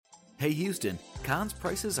Hey Houston, Conn's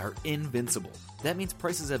prices are invincible. That means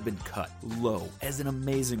prices have been cut low, as in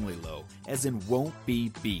amazingly low, as in won't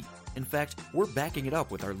be beat. In fact, we're backing it up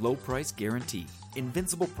with our low price guarantee.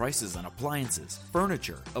 Invincible prices on appliances,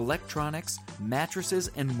 furniture, electronics, mattresses,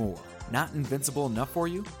 and more. Not invincible enough for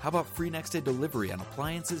you? How about free next day delivery on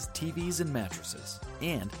appliances, TVs, and mattresses?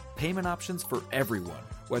 And payment options for everyone,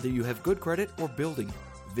 whether you have good credit or building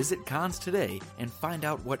it. Visit Conn's today and find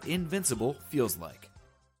out what invincible feels like.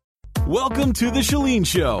 Welcome to The Chalene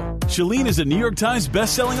Show. Chalene is a New York Times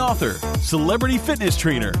bestselling author, celebrity fitness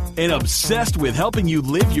trainer, and obsessed with helping you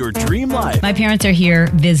live your dream life. My parents are here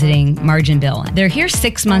visiting Marge and Bill. They're here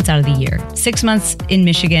 6 months out of the year. 6 months in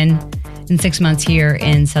Michigan and 6 months here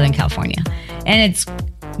in Southern California. And it's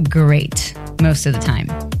great most of the time.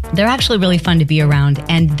 They're actually really fun to be around,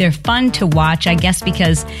 and they're fun to watch, I guess,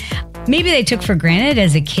 because maybe they took for granted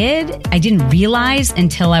as a kid. I didn't realize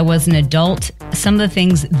until I was an adult some of the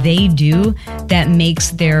things they do that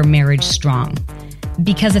makes their marriage strong,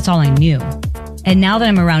 because it's all I knew. And now that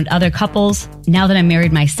I'm around other couples, now that I'm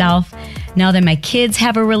married myself, now that my kids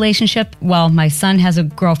have a relationship, well, my son has a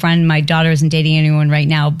girlfriend, my daughter isn't dating anyone right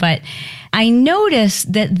now, but I notice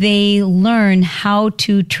that they learn how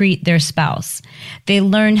to treat their spouse. They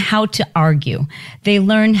learn how to argue. They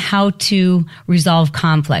learn how to resolve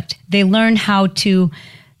conflict. They learn how to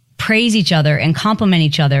praise each other and compliment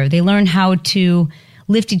each other. They learn how to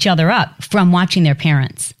lift each other up from watching their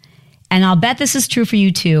parents. And I'll bet this is true for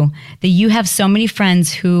you too, that you have so many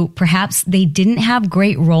friends who perhaps they didn't have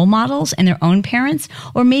great role models in their own parents,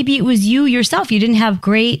 or maybe it was you yourself. You didn't have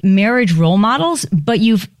great marriage role models, but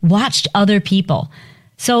you've watched other people.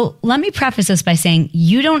 So let me preface this by saying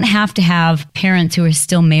you don't have to have parents who are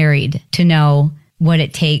still married to know what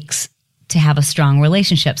it takes to have a strong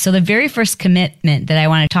relationship. So the very first commitment that I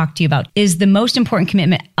want to talk to you about is the most important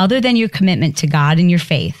commitment other than your commitment to God and your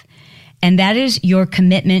faith. And that is your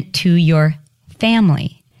commitment to your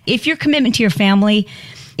family. If your commitment to your family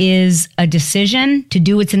is a decision to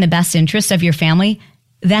do what's in the best interest of your family,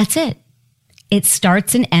 that's it. It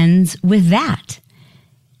starts and ends with that.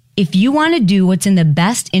 If you want to do what's in the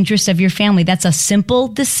best interest of your family, that's a simple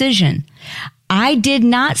decision. I did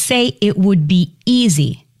not say it would be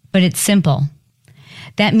easy, but it's simple.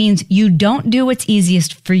 That means you don't do what's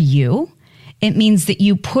easiest for you. It means that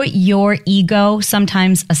you put your ego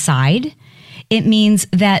sometimes aside. It means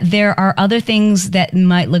that there are other things that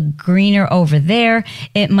might look greener over there.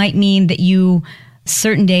 It might mean that you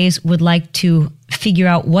certain days would like to figure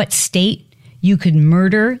out what state you could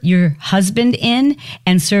murder your husband in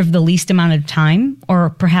and serve the least amount of time,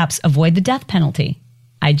 or perhaps avoid the death penalty.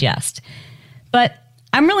 I jest. But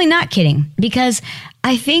I'm really not kidding, because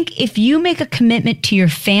I think if you make a commitment to your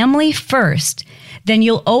family first, then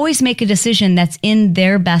you'll always make a decision that's in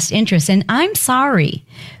their best interest. And I'm sorry.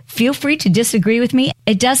 Feel free to disagree with me.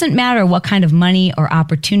 It doesn't matter what kind of money or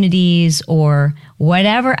opportunities or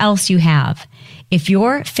whatever else you have. If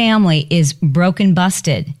your family is broken,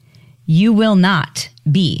 busted, you will not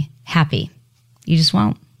be happy. You just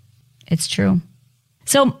won't. It's true.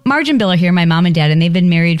 So Marge and Bill are here, my mom and dad, and they've been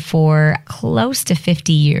married for close to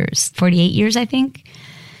 50 years, 48 years, I think.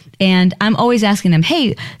 And I'm always asking them,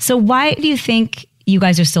 hey, so why do you think you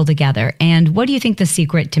guys are still together? And what do you think the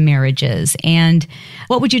secret to marriage is? And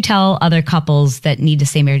what would you tell other couples that need to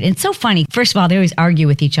stay married? And it's so funny. First of all, they always argue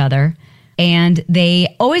with each other, and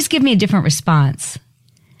they always give me a different response.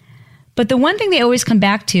 But the one thing they always come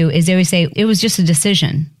back to is they always say, it was just a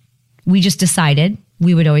decision. We just decided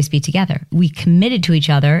we would always be together. We committed to each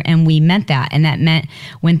other, and we meant that. And that meant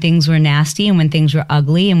when things were nasty and when things were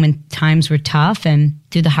ugly and when times were tough, and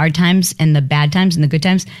through the hard times and the bad times and the good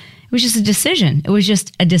times, it was just a decision. It was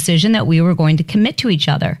just a decision that we were going to commit to each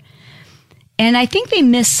other. And I think they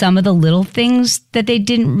missed some of the little things that they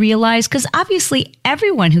didn't realize, because obviously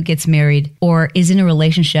everyone who gets married or is in a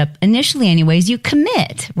relationship, initially anyways, you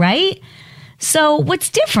commit, right? So what's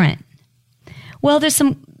different? Well, there's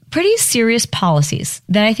some pretty serious policies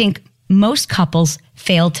that I think most couples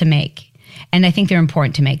fail to make. And I think they're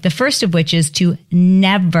important to make. The first of which is to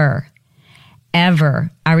never,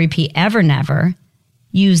 ever, I repeat, ever, never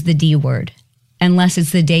use the D word unless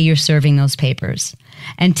it's the day you're serving those papers.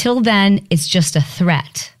 Until then, it's just a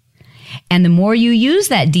threat. And the more you use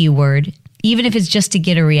that D word, even if it's just to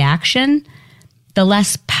get a reaction, the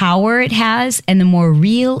less power it has and the more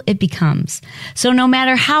real it becomes. So no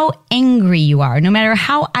matter how angry you are, no matter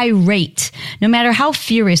how irate, no matter how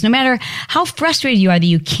furious, no matter how frustrated you are that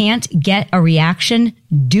you can't get a reaction,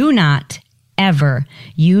 do not ever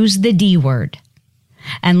use the D word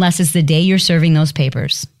unless it's the day you're serving those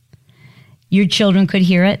papers. Your children could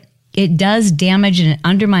hear it. It does damage and it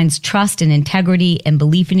undermines trust and integrity and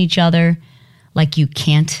belief in each other like you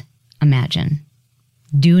can't imagine.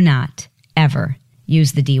 Do not ever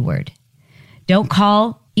use the D word. Don't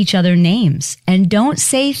call each other names and don't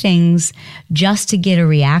say things just to get a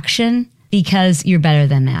reaction because you're better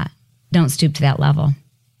than that. Don't stoop to that level.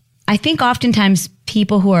 I think oftentimes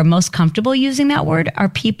people who are most comfortable using that word are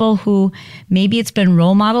people who maybe it's been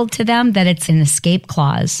role modeled to them that it's an escape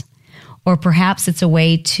clause, or perhaps it's a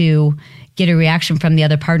way to get a reaction from the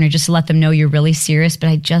other partner just to let them know you're really serious, but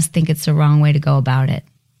I just think it's the wrong way to go about it.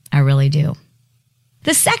 I really do.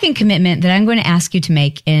 The second commitment that I'm going to ask you to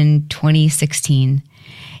make in 2016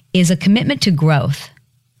 is a commitment to growth.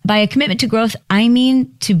 By a commitment to growth, I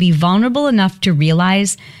mean to be vulnerable enough to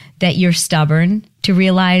realize that you're stubborn, to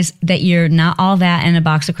realize that you're not all that in a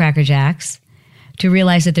box of Cracker Jacks, to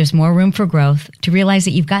realize that there's more room for growth, to realize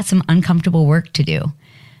that you've got some uncomfortable work to do.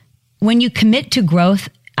 When you commit to growth,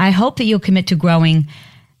 I hope that you'll commit to growing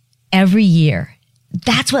every year.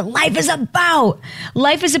 That's what life is about.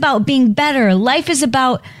 Life is about being better. Life is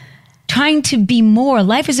about trying to be more.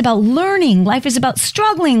 Life is about learning. Life is about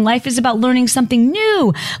struggling. Life is about learning something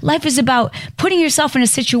new. Life is about putting yourself in a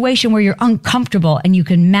situation where you're uncomfortable and you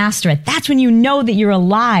can master it. That's when you know that you're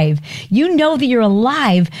alive. You know that you're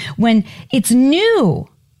alive when it's new.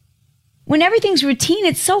 When everything's routine,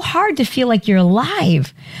 it's so hard to feel like you're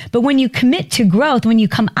alive. But when you commit to growth, when you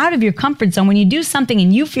come out of your comfort zone, when you do something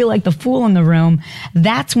and you feel like the fool in the room,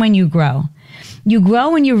 that's when you grow. You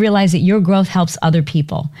grow when you realize that your growth helps other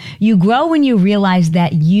people. You grow when you realize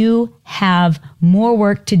that you have more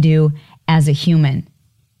work to do as a human.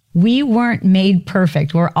 We weren't made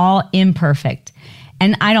perfect. We're all imperfect.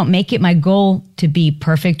 And I don't make it my goal to be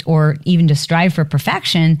perfect or even to strive for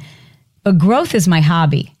perfection, but growth is my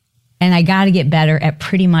hobby. And I got to get better at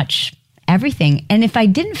pretty much everything. And if I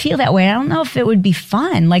didn't feel that way, I don't know if it would be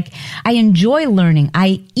fun. Like, I enjoy learning.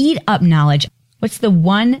 I eat up knowledge. What's the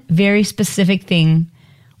one very specific thing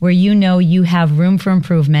where you know you have room for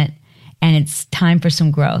improvement and it's time for some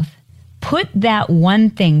growth? Put that one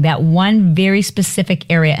thing, that one very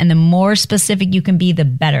specific area, and the more specific you can be, the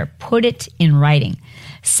better. Put it in writing.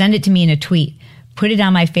 Send it to me in a tweet. Put it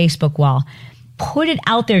on my Facebook wall. Put it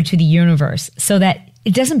out there to the universe so that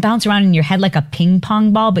it doesn't bounce around in your head like a ping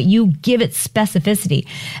pong ball, but you give it specificity.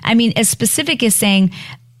 I mean, as specific as saying,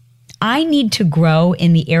 I need to grow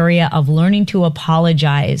in the area of learning to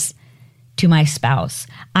apologize to my spouse.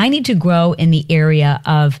 I need to grow in the area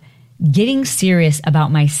of getting serious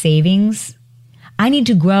about my savings. I need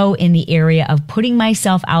to grow in the area of putting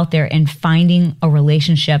myself out there and finding a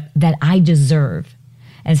relationship that I deserve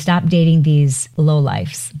and stop dating these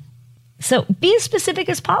lowlifes. So be as specific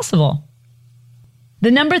as possible. The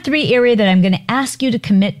number 3 area that I'm going to ask you to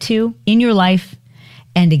commit to in your life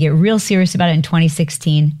and to get real serious about it in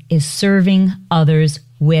 2016 is serving others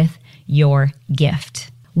with your gift.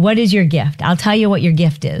 What is your gift? I'll tell you what your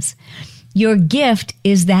gift is. Your gift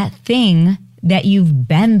is that thing that you've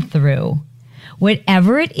been through.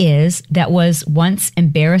 Whatever it is that was once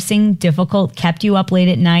embarrassing, difficult, kept you up late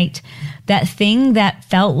at night, that thing that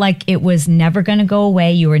felt like it was never going to go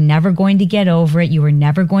away, you were never going to get over it, you were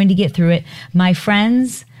never going to get through it. My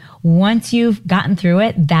friends, once you've gotten through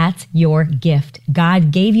it, that's your gift.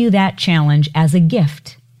 God gave you that challenge as a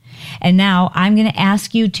gift. And now I'm going to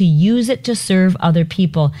ask you to use it to serve other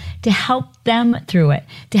people, to help them through it,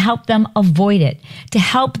 to help them avoid it, to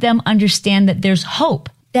help them understand that there's hope,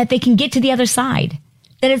 that they can get to the other side,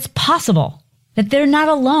 that it's possible, that they're not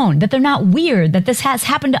alone, that they're not weird, that this has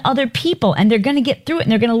happened to other people and they're going to get through it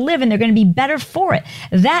and they're going to live and they're going to be better for it.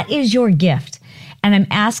 That is your gift. And I'm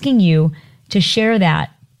asking you to share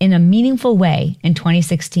that in a meaningful way in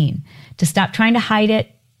 2016, to stop trying to hide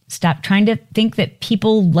it. Stop trying to think that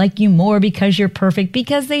people like you more because you're perfect,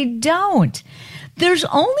 because they don't. There's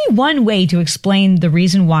only one way to explain the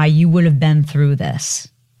reason why you would have been through this.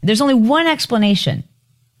 There's only one explanation.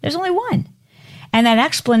 There's only one. And that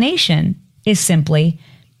explanation is simply,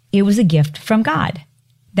 it was a gift from God.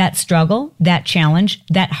 That struggle, that challenge,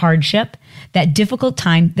 that hardship, that difficult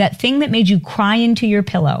time, that thing that made you cry into your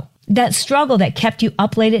pillow, that struggle that kept you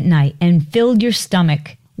up late at night and filled your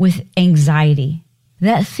stomach with anxiety,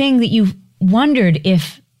 that thing that you wondered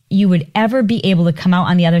if you would ever be able to come out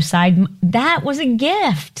on the other side, that was a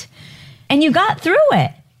gift. And you got through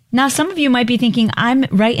it. Now, some of you might be thinking, I'm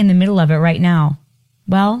right in the middle of it right now.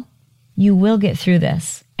 Well, you will get through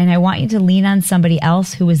this. And I want you to lean on somebody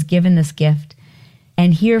else who was given this gift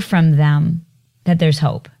and hear from them that there's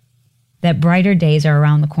hope, that brighter days are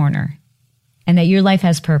around the corner, and that your life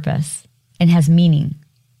has purpose and has meaning.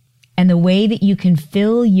 And the way that you can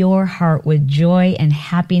fill your heart with joy and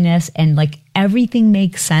happiness and like everything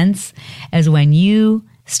makes sense as when you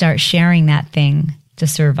start sharing that thing to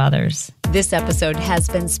serve others. This episode has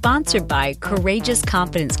been sponsored by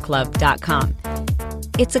CourageousConfidenceClub.com.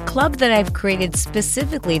 It's a club that I've created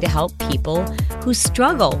specifically to help people who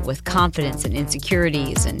struggle with confidence and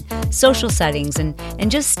insecurities and social settings and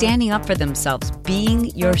just standing up for themselves, being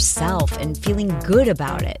yourself and feeling good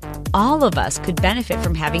about it. All of us could benefit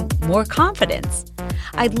from having more confidence.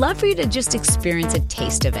 I'd love for you to just experience a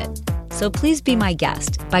taste of it. So please be my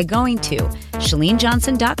guest by going to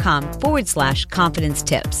ChaleneJohnson.com/confidence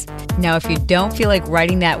tips. Now, if you don't feel like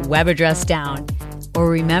writing that web address down or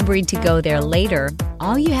remembering to go there later,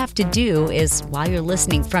 all you have to do is, while you're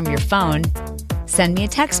listening from your phone, send me a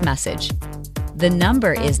text message. The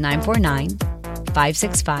number is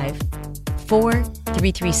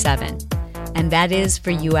 949-565-4337, and that is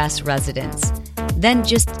for U.S. residents. Then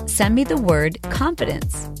just send me the word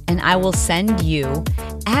confidence, and I will send you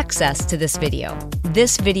access to this video.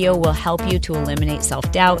 This video will help you to eliminate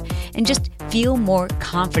self-doubt and just feel more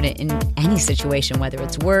confident in any situation, whether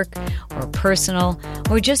it's work or personal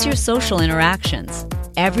or just your social interactions.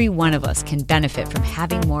 Every one of us can benefit from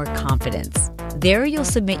having more confidence. There you'll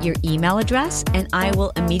submit your email address and I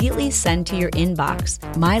will immediately send to your inbox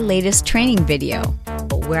my latest training video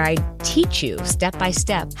where I teach you step by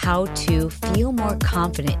step how to feel more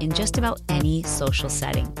confident in just about any social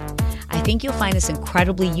setting. I think you'll find this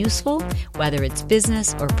incredibly useful, whether it's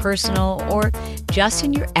business or personal or just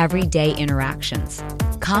in your everyday interactions.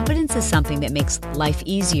 Confidence is something that makes life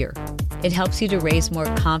easier. It helps you to raise more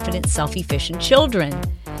confident, self-efficient children.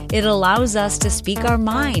 It allows us to speak our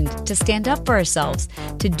mind, to stand up for ourselves,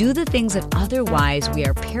 to do the things that otherwise we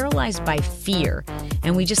are paralyzed by fear,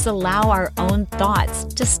 and we just allow our own thoughts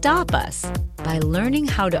to stop us. By learning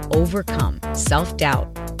how to overcome self-doubt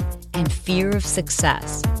and fear of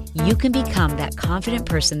success, you can become that confident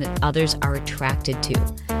person that others are attracted to.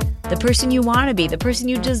 The person you want to be, the person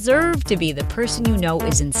you deserve to be, the person you know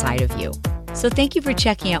is inside of you. So thank you for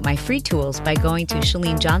checking out my free tools by going to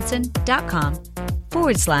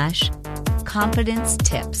ChaleneJohnson.com/confidence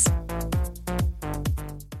tips.